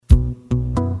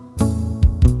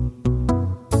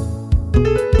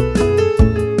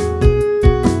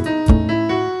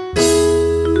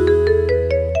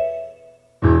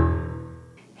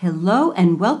Hello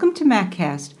and welcome to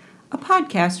MacCast, a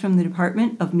podcast from the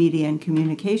Department of Media and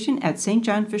Communication at St.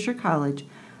 John Fisher College.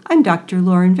 I'm Dr.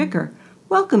 Lauren Vicker,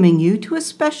 welcoming you to a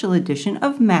special edition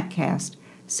of MacCast,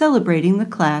 celebrating the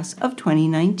class of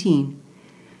 2019.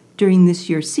 During this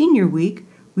year's Senior Week,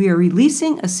 we are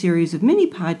releasing a series of mini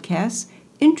podcasts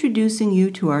introducing you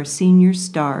to our senior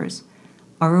stars,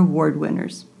 our award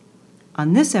winners.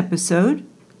 On this episode,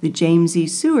 the James E.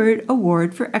 Seward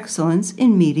Award for Excellence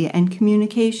in Media and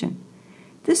Communication.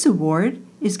 This award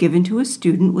is given to a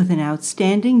student with an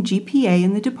outstanding GPA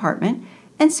in the department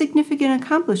and significant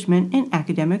accomplishment in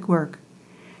academic work.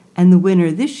 And the winner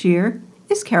this year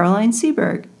is Caroline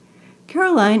Seaberg.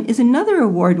 Caroline is another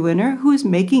award winner who is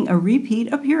making a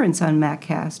repeat appearance on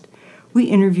MacCast. We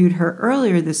interviewed her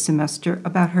earlier this semester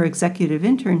about her executive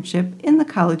internship in the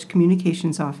College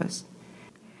Communications Office.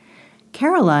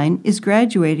 Caroline is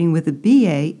graduating with a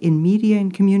BA in Media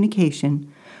and Communication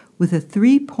with a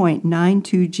 3.92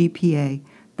 GPA,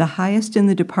 the highest in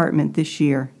the department this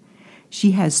year.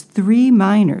 She has 3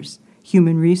 minors: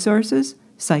 Human Resources,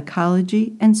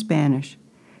 Psychology, and Spanish.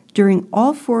 During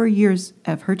all 4 years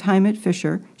of her time at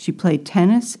Fisher, she played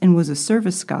tennis and was a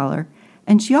service scholar,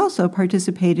 and she also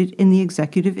participated in the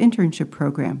executive internship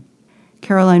program.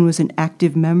 Caroline was an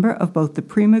active member of both the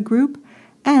Prima Group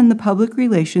and the Public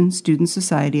Relations Student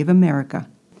Society of America.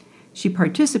 She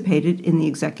participated in the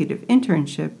executive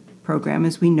internship program,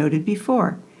 as we noted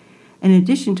before. In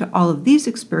addition to all of these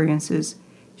experiences,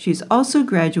 she's also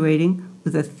graduating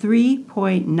with a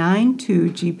 3.92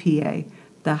 GPA,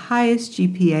 the highest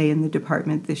GPA in the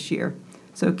department this year.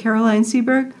 So Caroline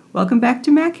Seaberg, welcome back to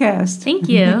MacCast. Thank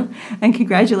you. And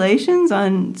congratulations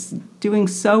on doing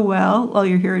so well while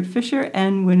you're here at Fisher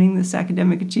and winning this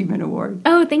Academic Achievement Award.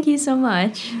 Oh, thank you so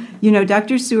much. You know,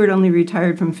 Dr. Seward only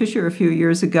retired from Fisher a few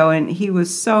years ago, and he was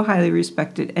so highly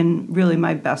respected and really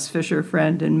my best Fisher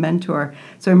friend and mentor.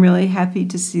 So I'm really happy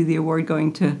to see the award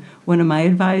going to one of my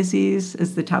advisees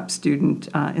as the top student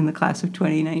in the class of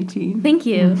 2019. Thank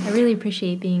you. I really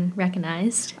appreciate being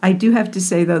recognized. I do have to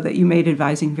say, though, that you made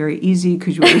advising very easy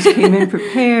because you always came in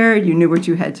prepared. You knew what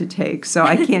you had to take. So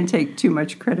I can't take too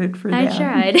much credit for that. I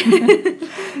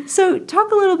tried. So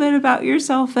talk a little bit about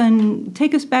yourself and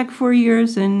take us back 4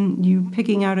 years and you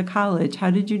picking out a college. How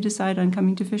did you decide on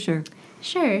coming to Fisher?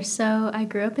 Sure. So I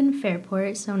grew up in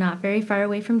Fairport, so not very far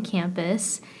away from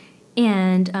campus.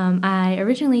 And I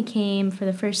originally came for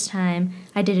the first time.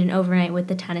 I did an overnight with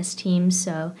the tennis team,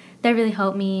 so that really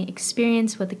helped me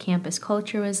experience what the campus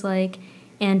culture was like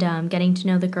and getting to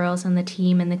know the girls on the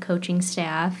team and the coaching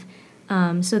staff.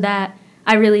 So that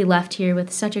I really left here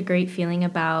with such a great feeling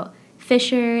about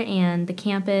Fisher and the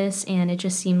campus, and it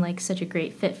just seemed like such a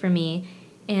great fit for me.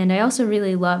 And I also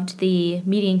really loved the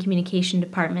Media and Communication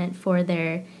department for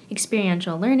their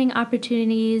experiential learning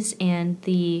opportunities and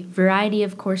the variety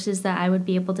of courses that I would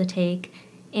be able to take.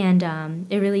 And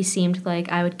it really seemed like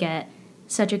I would get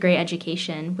such a great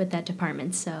education with that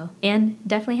department. So, and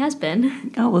definitely has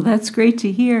been. Oh, well, that's great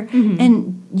to hear. Mm-hmm.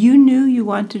 And you knew you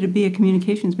wanted to be a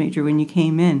communications major when you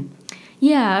came in.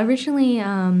 Yeah, originally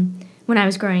when I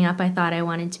was growing up, I thought I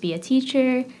wanted to be a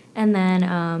teacher. And then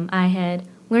I had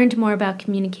learned more about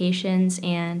communications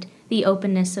and the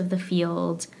openness of the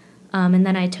field. And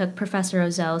then I took Professor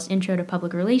Ozell's Intro to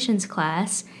Public Relations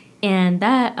class, and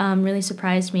that really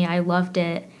surprised me. I loved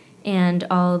it, and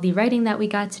all the writing that we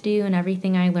got to do and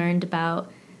everything I learned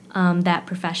about that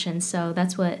profession. So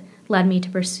that's what led me to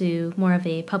pursue more of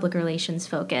a public relations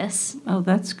focus. Oh,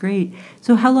 that's great.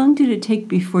 So how long did it take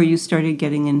before you started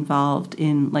getting involved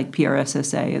in like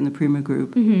PRSSA and the Prima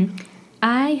Group? Mm-hmm.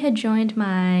 I had joined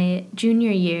my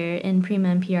junior year in Prima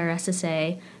and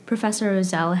PRSSA. Professor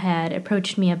Ozell had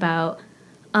approached me about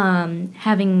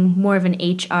having more of an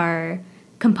HR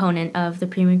component of the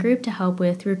Prima Group to help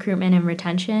with recruitment and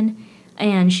retention.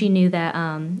 And she knew that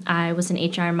I was an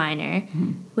HR minor,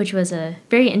 mm-hmm. which was a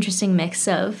very interesting mix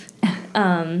of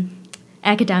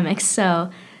academics. So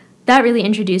that really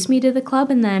introduced me to the club.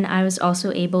 And then I was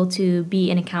also able to be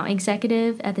an account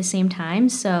executive at the same time.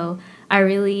 So I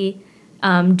really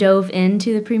dove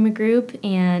into the Prima Group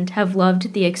and have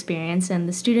loved the experience and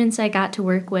the students I got to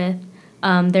work with.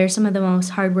 They're some of the most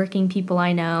hardworking people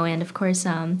I know, and of course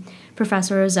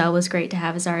Professor Ozell was great to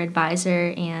have as our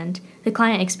advisor, and the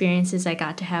client experiences I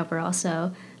got to have were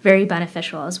also very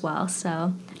beneficial as well.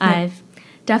 So I've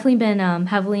definitely been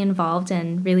heavily involved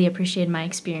and really appreciated my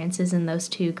experiences in those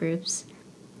 2 groups.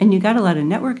 And you got a lot of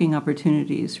networking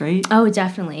opportunities, right? Oh,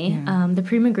 definitely. Yeah. The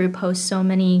Prima Group hosts so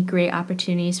many great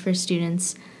opportunities for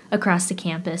students across the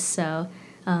campus, so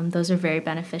those are very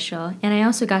beneficial. And I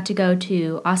also got to go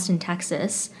to Austin,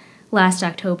 Texas last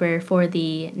October for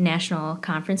the National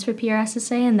Conference for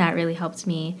PRSSA, and that really helped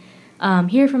me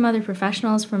hear from other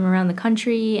professionals from around the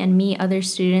country and meet other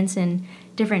students in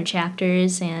different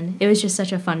chapters, and it was just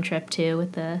such a fun trip, too,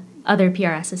 with the other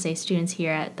PRSSA students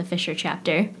here at the Fisher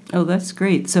chapter. Oh, that's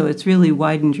great. So it's really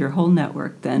widened your whole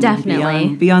network then.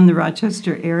 Definitely. Beyond the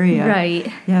Rochester area.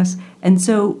 Right. Yes. And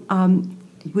so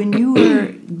when you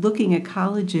were looking at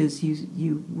colleges,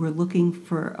 you were looking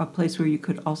for a place where you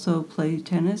could also play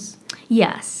tennis?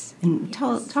 Yes. And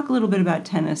talk a little bit about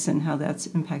tennis and how that's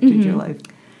impacted your life.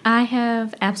 I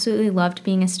have absolutely loved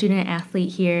being a student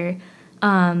athlete here.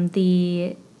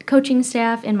 The coaching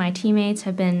staff and my teammates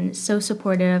have been so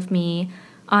supportive of me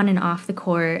on and off the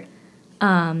court.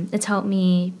 It's helped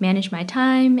me manage my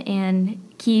time and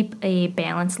keep a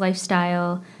balanced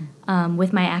lifestyle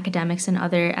with my academics and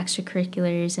other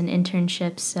extracurriculars and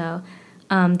internships. So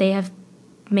they have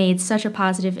made such a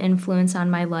positive influence on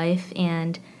my life,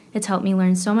 and it's helped me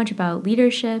learn so much about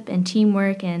leadership and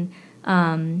teamwork, and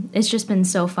it's just been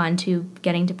so fun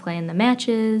getting to play in the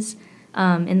matches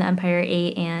in the Empire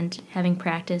 8 and having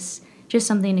practice, just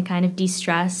something to kind of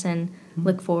de-stress and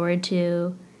look forward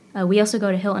to. We also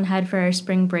go to Hilton Head for our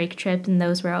spring break trip, and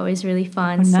those were always really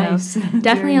fun. Oh, nice. So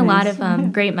definitely a lot nice.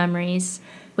 of great memories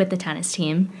with the tennis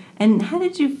team. And how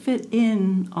did you fit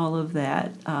in all of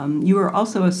that? You were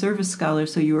also a service scholar,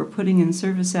 so you were putting in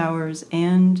service hours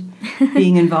and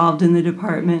being involved in the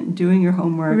department, doing your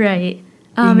homework. Right.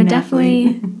 It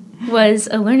definitely was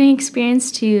a learning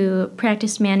experience to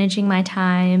practice managing my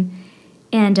time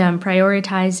and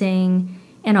prioritizing,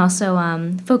 and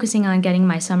also focusing on getting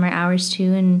my summer hours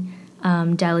too,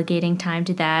 and delegating time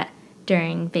to that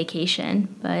during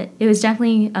vacation. But it was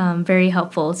definitely very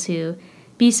helpful to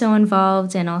be so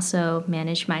involved and also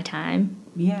manage my time.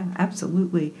 Yeah,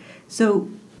 absolutely. So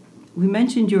we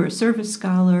mentioned you're a service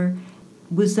scholar.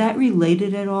 Was that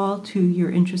related at all to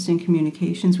your interest in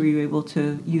communications? Were you able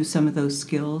to use some of those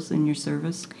skills in your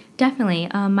service? Definitely.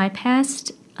 My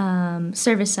past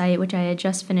service site, which I had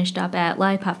just finished up at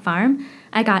Lollipop Farm,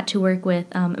 I got to work with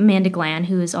Amanda Glann,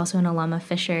 who is also an alum of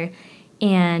Fisher,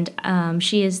 and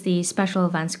she is the special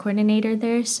events coordinator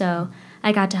there, so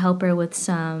I got to help her with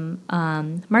some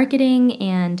marketing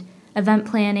and event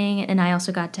planning, and I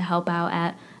also got to help out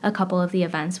at a couple of the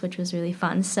events, which was really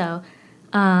fun. So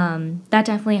that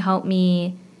definitely helped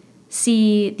me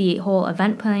see the whole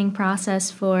event planning process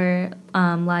for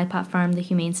Lollipop Farm, the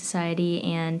Humane Society,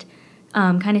 and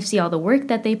kind of see all the work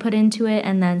that they put into it,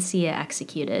 and then see it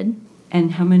executed.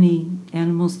 And how many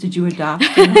animals did you adopt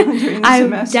during the semester?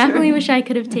 I definitely wish I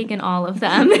could have taken all of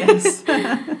them. Yes.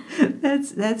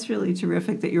 That's really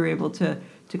terrific that you're able to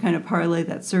kind of parlay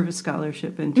that service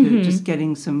scholarship into just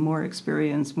getting some more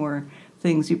experience, more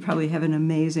things. You probably have an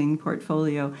amazing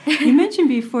portfolio. You mentioned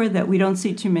before that we don't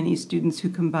see too many students who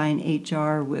combine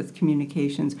HR with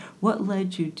communications. What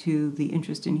led you to the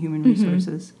interest in human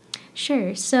resources?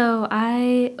 Sure. So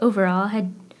I overall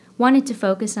had wanted to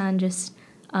focus on just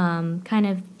kind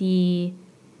of the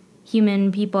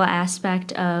human people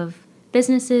aspect of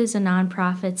businesses and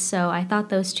nonprofits. So I thought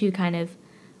those two kind of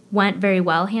went very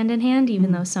well hand in hand,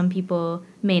 even though some people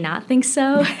may not think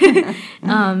so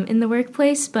in the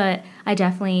workplace. But I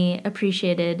definitely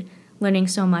appreciated learning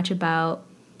so much about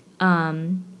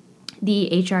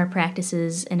the HR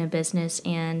practices in a business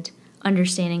and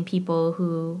understanding people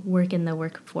who work in the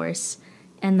workforce.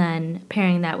 And then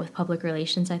pairing that with public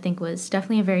relations, I think, was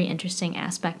definitely a very interesting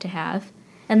aspect to have.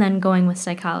 And then going with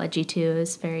psychology, too,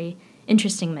 is very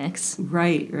interesting mix.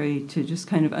 Right, to just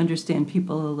kind of understand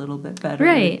people a little bit better.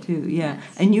 Right. Too, yeah. Yes.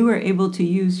 And you were able to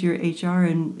use your HR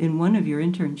in one of your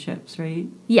internships, right?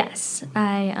 Yes.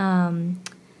 I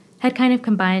had kind of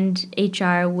combined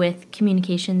HR with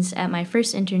communications at my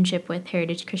first internship with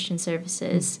Heritage Christian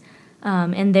Services.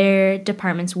 And their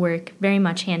departments work very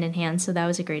much hand in hand, so that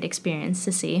was a great experience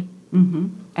to see.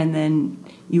 And then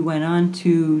you went on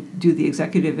to do the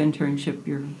executive internship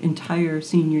your entire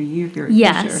senior year here at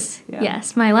Fisher.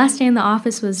 Yes. My last day in the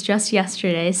office was just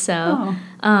yesterday, so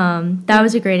that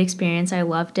was a great experience. I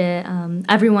loved it.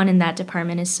 Everyone in that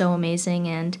department is so amazing,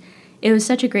 and it was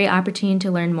such a great opportunity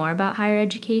to learn more about higher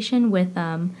education with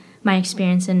my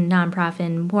experience in nonprofit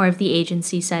and more of the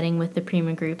agency setting with the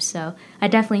Prima Group. So I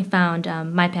definitely found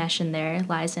my passion there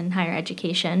lies in higher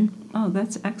education. Oh,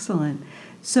 that's excellent.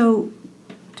 So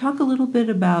talk a little bit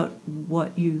about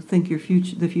what you think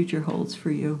the future holds for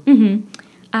you.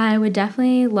 I would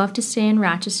definitely love to stay in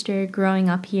Rochester, growing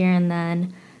up here, and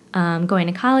then going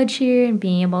to college here and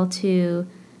being able to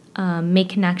make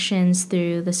connections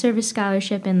through the service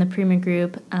scholarship and the Prima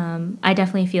Group. I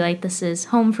definitely feel like this is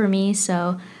home for me,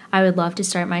 so I would love to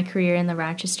start my career in the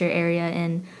Rochester area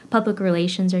in public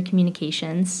relations or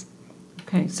communications.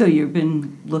 Okay, so you've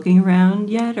been looking around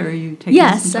yet, or are you taking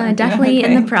Yes, some time? definitely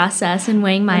Okay. in the process and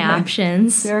weighing my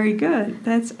options. Very good.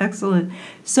 That's excellent.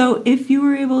 So if you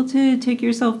were able to take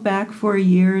yourself back 4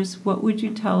 years, what would you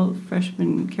tell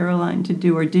freshman Caroline to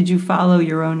do? Or did you follow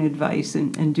your own advice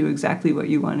and do exactly what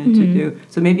you wanted to do?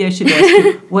 So maybe I should ask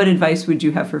you, what advice would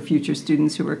you have for future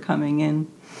students who are coming in?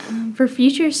 For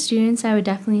future students, I would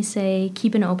definitely say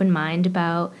keep an open mind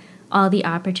about all the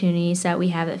opportunities that we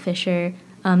have at Fisher.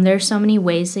 There are so many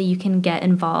ways that you can get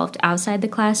involved outside the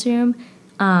classroom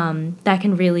that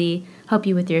can really help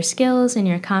you with your skills and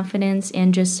your confidence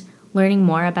and just learning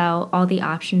more about all the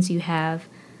options you have.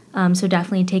 So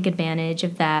definitely take advantage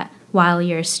of that while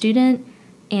you're a student.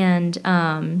 And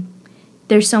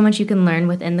there's so much you can learn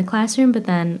within the classroom, but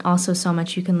then also so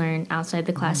much you can learn outside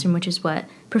the classroom, which is what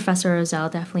Professor Roselle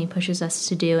definitely pushes us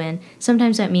to do. And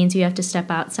sometimes that means you have to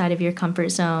step outside of your comfort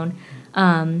zone,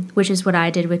 which is what I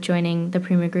did with joining the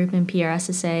Prima Group in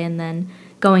PRSSA and then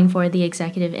going for the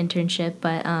executive internship.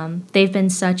 But they've been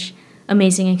such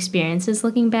amazing experiences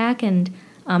looking back, and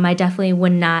I definitely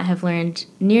would not have learned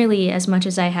nearly as much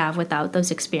as I have without those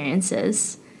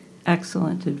experiences.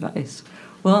 Excellent advice.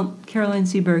 Well, Caroline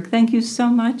Seaberg, thank you so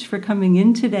much for coming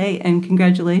in today, and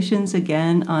congratulations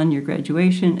again on your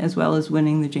graduation as well as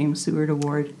winning the James Seward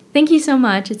Award. Thank you so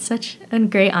much. It's such a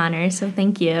great honor, so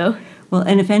thank you. Well,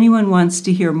 and if anyone wants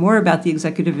to hear more about the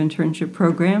Executive Internship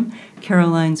Program,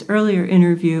 Caroline's earlier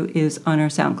interview is on our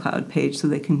SoundCloud page, so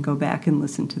they can go back and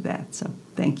listen to that. So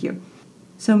thank you.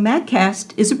 So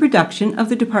MACcast is a production of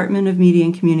the Department of Media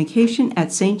and Communication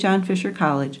at St. John Fisher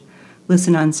College.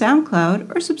 Listen on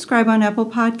SoundCloud or subscribe on Apple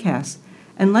Podcasts,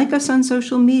 and like us on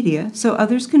social media so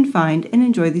others can find and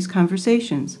enjoy these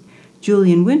conversations.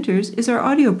 Julian Winters is our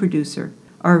audio producer.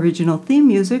 Our original theme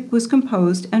music was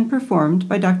composed and performed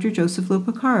by Dr. Joseph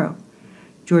Lopacaro.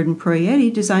 Jordan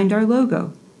Proietti designed our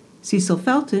logo. Cecil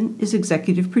Felton is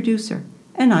executive producer.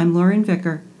 And I'm Lauren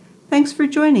Vicker. Thanks for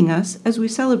joining us as we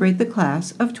celebrate the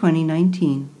class of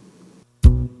 2019.